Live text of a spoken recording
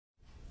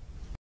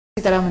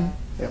Sitaraman.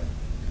 Yeah.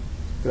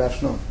 Good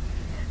afternoon.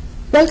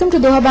 Welcome to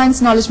Doha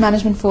Bank's Knowledge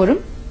Management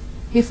Forum.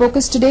 We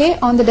focus today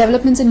on the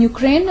developments in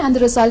Ukraine and the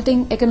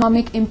resulting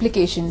economic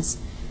implications.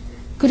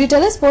 Could you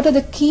tell us what are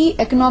the key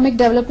economic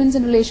developments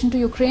in relation to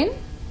Ukraine?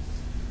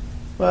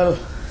 Well,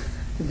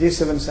 the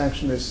G7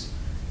 sanction is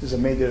a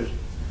major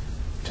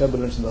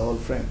turbulence in the whole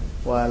frame.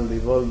 While the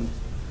world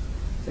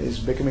is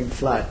becoming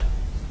flat,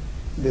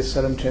 this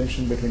sudden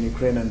tension between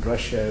Ukraine and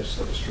Russia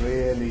has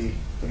really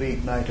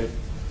reignited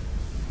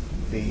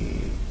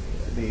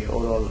the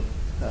overall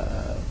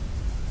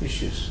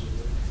issues.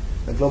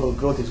 The global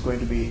growth is going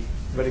to be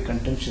very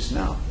contentious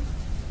now.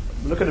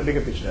 Look at the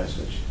bigger picture as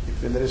such.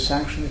 If there is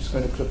sanction, it's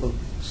going to cripple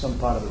some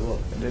part of the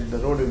world, and the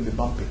road will be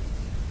bumpy.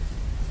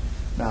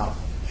 Now,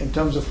 in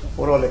terms of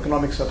overall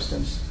economic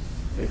substance,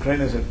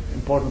 Ukraine is an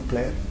important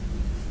player,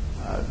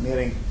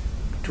 nearing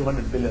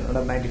 200 billion,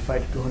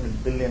 195 to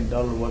 200 billion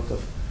dollar worth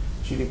of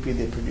GDP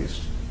they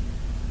produced.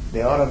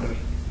 They are under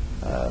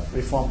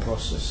reform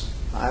process.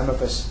 IMF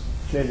has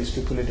clearly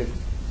stipulated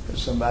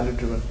some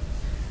value-driven,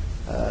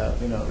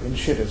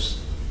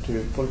 initiatives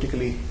to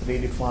politically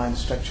redefine,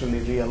 structurally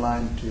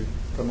realign to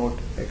promote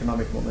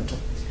economic momentum.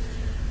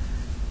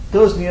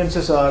 Those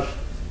nuances are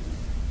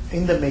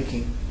in the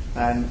making,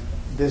 and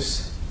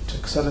this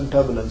sudden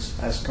turbulence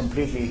has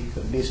completely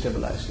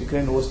destabilized.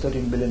 Ukraine owes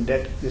 13 billion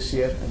debt this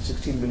year and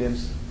 16 billion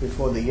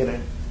before the year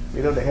end.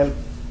 Without the help,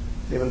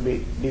 they will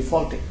be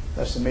defaulting.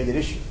 That's the major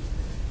issue.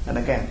 And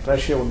again,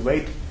 Russia would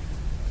wait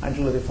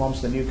until the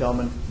reforms of the new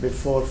government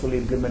before fully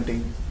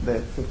implementing the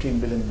 15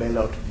 billion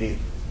bailout deal.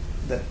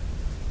 That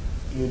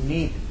you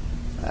need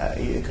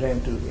Ukraine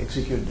to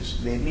execute this.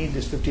 They need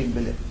this 15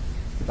 billion.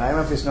 If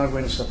IMF is not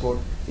going to support,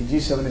 the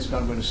G7 is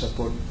not going to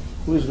support,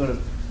 who is going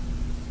to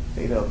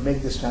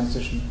make this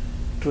transition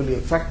truly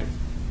effective?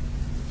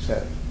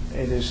 So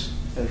it is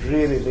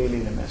really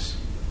in a mess.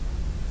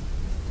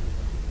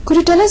 Could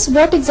you tell us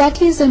what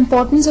exactly is the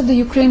importance of the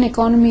Ukraine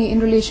economy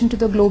in relation to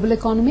the global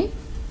economy?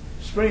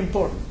 It's very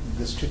important.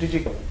 The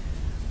strategic,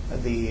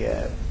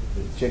 the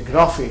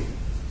geography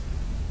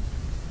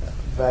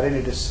wherein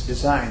it is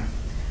designed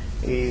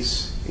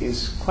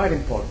is quite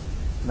important.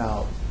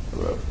 Now,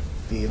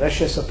 the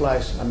Russia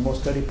supplies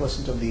almost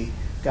 30% of the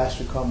gas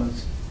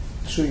requirements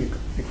through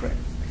Ukraine.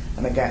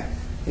 And again,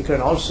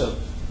 Ukraine also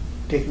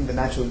taking the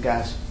natural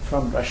gas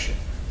from Russia.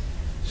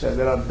 So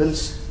there are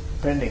bills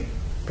pending,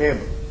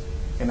 payable.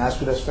 And as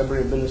good as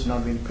February bill is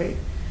not being paid.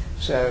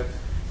 So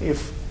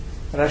if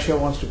Russia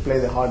wants to play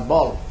the hard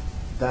ball,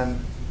 then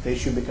the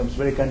issue becomes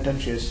very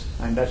contentious,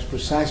 and that's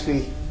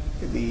precisely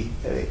the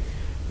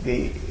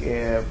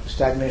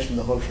stagnation of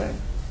the whole frame.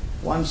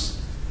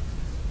 Once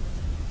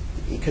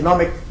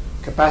economic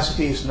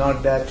capacity is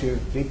not there to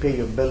repay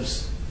your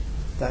bills,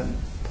 then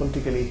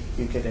politically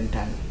you get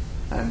entangled.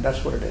 And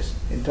that's what it is.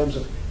 In terms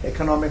of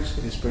economics,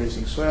 it is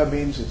producing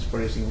soybeans, it's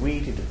producing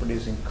wheat, it is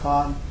producing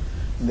corn.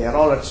 They are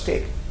all at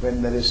stake.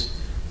 When there is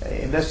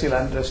industrial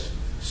unrest,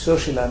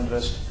 social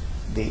unrest,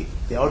 the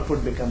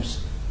output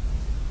becomes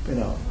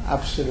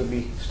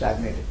absolutely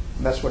stagnated.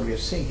 And that's what we are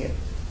seeing here.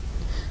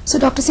 So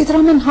Dr.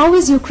 Sitaraman, how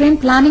is Ukraine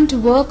planning to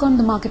work on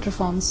the market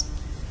reforms?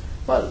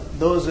 Well,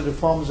 those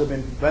reforms have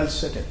been well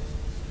set in.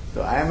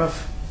 The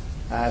IMF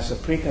as a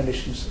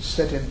preconditions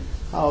set in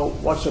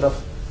what sort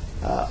of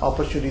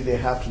opportunity they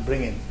have to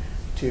bring in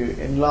to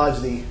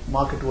enlarge the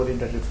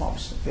market-oriented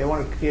reforms. They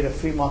want to create a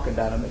free market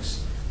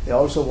dynamics. They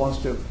also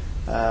want to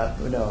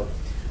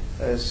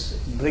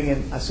bring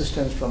in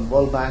assistance from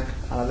World Bank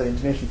and other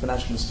international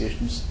financial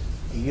institutions.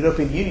 The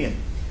European Union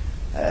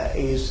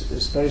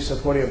is very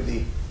supportive of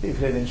the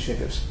Ukraine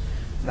initiatives.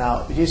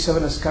 Now, the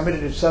G7 has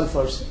committed itself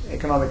for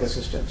economic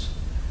assistance.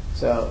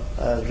 So,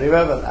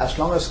 revival, as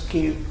long as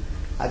Kyiv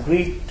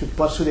agreed to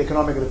pursue the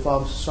economic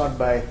reforms sought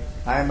by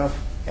IMF,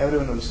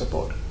 everyone will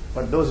support.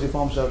 But those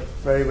reforms are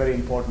very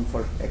important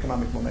for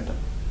economic momentum.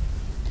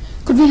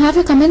 Could we have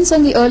your comments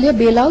on the earlier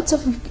bailouts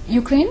of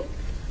Ukraine?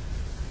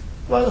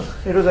 Well,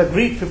 it was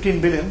agreed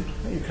 15 billion.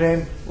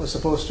 Ukraine was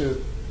supposed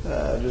to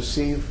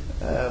receive,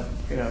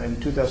 in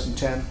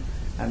 2010,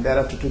 and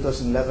thereafter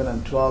 2011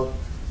 and 12,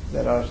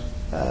 there are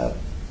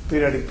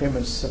periodic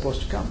payments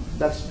supposed to come.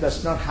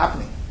 That's not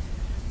happening.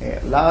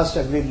 Last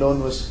agreed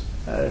loan was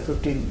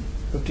 15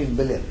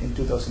 billion in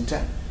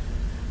 2010,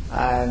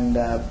 and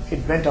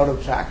it went out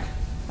of track.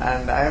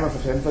 And IMF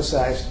has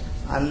emphasized,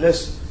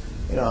 unless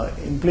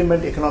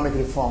implement economic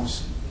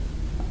reforms,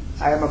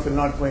 IMF will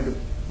not going to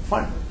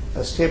fund.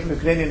 A stable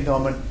Ukrainian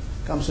government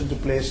comes into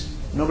place,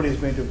 nobody is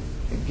going to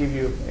give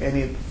you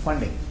any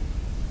funding.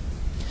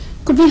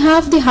 Could we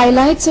have the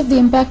highlights of the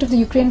impact of the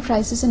Ukraine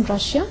crisis in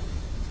Russia?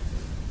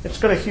 It's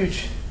got a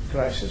huge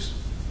crisis.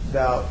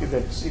 Now, you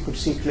could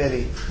see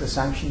clearly the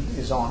sanction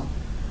is on,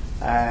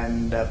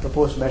 and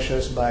proposed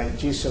measures by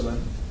G7,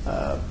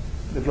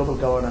 the global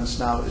governance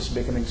now is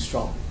becoming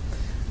strong,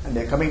 and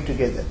they're coming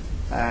together.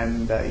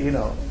 And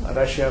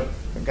Russia,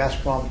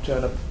 Gazprom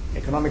turned up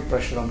economic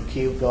pressure on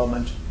Kyiv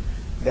government.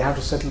 They have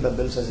to settle the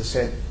bills, as I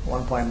said,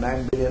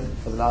 1.9 billion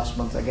for the last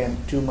month. Again,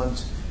 2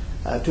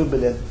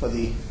 billion for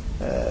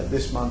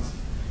this month.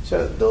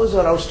 So those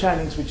are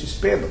outstandings which is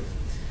payable.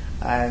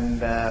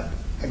 And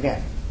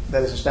again,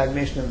 there is a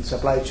stagnation in the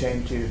supply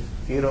chain to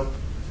Europe.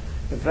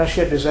 If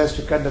Russia decides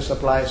to cut the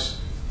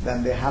supplies,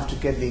 then they have to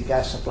get the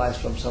gas supplies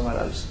from somewhere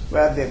else.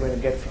 Where are they going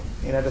to get from?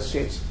 United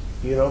States,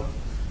 Europe,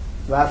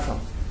 where from?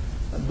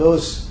 And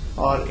those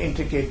are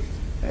intricate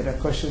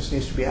questions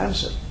needs to be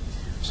answered.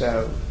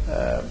 So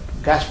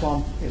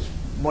Gazprom is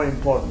more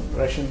important.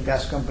 Russian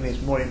gas company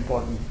is more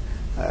important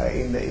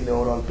in the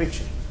overall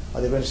picture. Are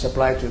they going to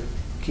supply to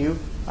Kyiv?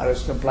 Are they going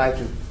to supply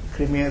to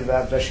Crimea,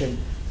 where Russian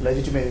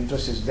legitimate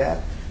interest is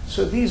there?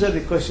 So these are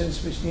the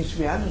questions which needs to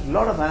be answered. A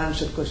lot of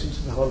unanswered questions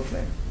in the whole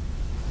frame.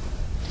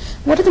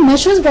 What are the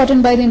measures brought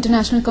in by the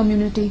international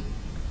community?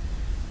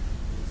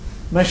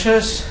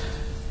 Measures,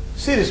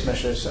 serious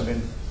measures have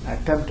been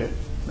attempted.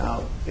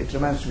 Now it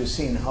remains to be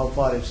seen how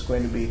far it's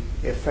going to be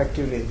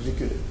effectively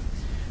executed.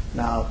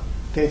 Now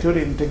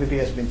territorial integrity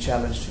has been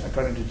challenged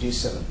according to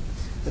G7.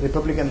 The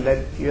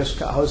Republican-led US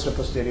House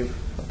Representative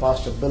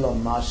passed a bill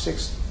on March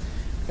 6th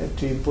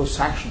to impose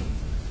sanctions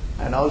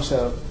and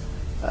also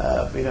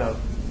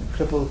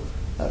cripple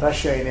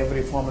Russia in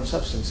every form and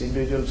substance.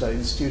 Individuals or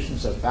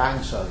institutions or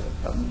banks or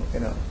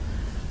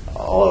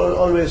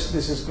always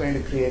this is going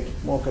to create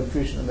more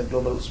confusion in the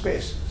global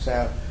space.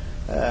 So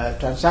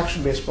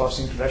transaction-based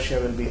processing to Russia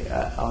will be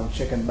on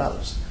check and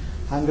balance.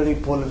 Hungary,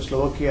 Poland,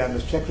 Slovakia and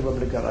the Czech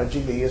Republic are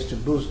urging the US to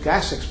boost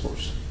gas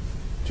exports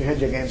to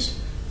hedge against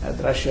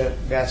the Russia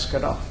gas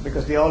cutoff,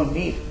 because they all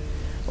need.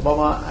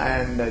 Obama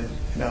and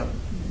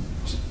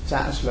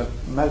Chancellor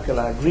Merkel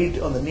are agreed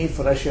on the need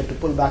for Russia to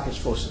pull back its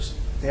forces.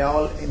 They are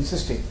all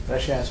insisting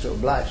Russia has to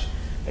oblige.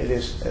 It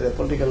is the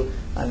political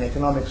and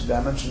economic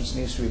dimensions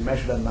needs to be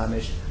measured and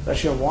managed.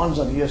 Russia warns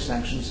on US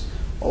sanctions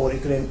over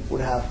Ukraine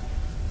would have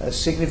a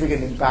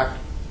significant impact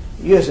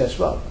US as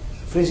well.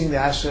 Freezing the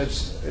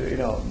assets,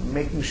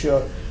 making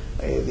sure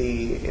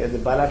the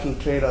bilateral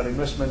trade or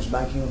investments,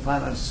 banking and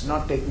finance is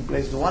not taking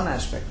place is one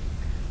aspect.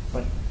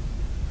 But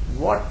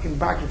what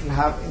impact it will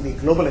have in the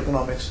global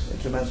economics,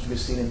 it remains to be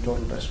seen in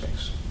total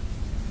aspects.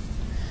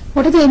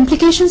 What are the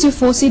implications you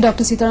foresee,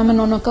 Dr. Sitharaman,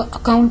 on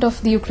account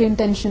of the Ukraine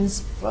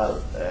tensions?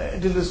 Well,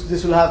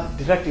 this will have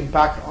direct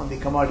impact on the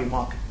commodity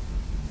market.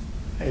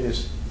 It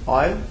is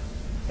oil,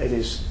 it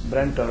is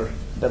Brent or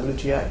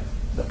WTI.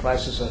 The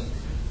prices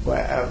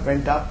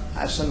went up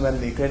as and when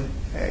the Ukraine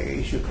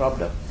issue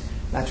cropped up.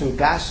 Natural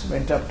gas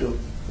went up to,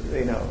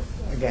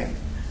 again,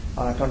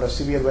 on account of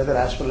severe weather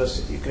as well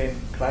as the Ukraine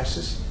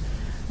crisis.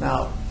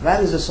 Now,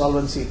 where is the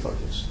solvency for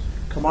this?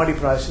 Commodity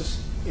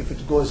prices, if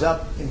it goes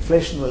up,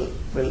 inflation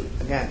will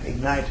again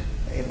ignite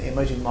in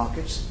emerging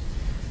markets.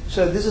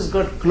 So this has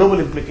got global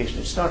implications.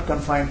 It's not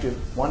confined to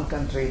one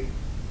country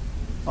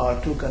or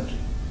two countries.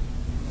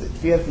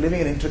 We are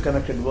living in an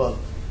interconnected world.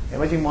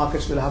 Emerging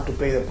markets will have to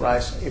pay the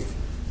price if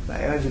the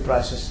energy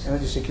prices,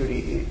 energy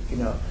security,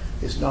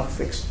 is not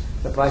fixed.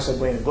 The prices are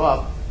going to go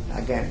up.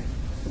 Again,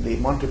 the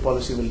monetary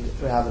policy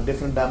will have a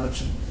different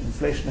dimension.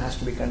 Inflation has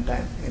to be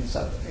contained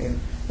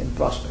in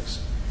prospects.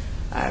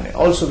 And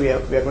also we are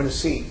going to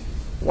see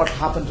what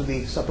happened to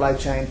the supply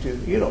chain to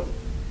Europe.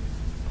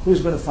 Who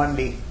is going to fund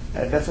the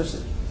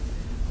deficit?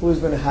 Who is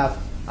going to have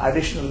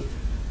additional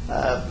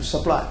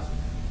supply?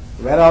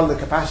 Where are all the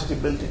capacity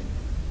built in?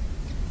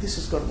 This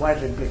has got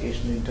wider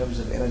implications in terms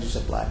of energy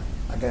supply.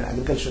 Again,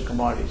 agricultural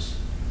commodities,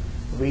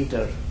 wheat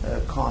or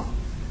corn.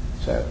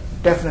 So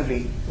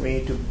definitely we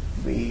need to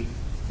be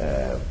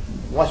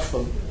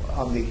watchful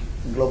on the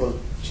global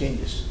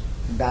changes,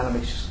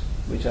 dynamics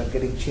which are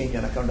getting changed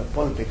on account of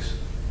politics,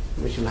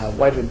 which will have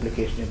wider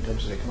implications in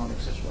terms of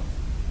economics as well.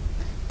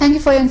 Thank you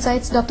for your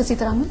insights, Dr.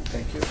 Sitharaman.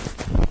 Thank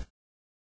you.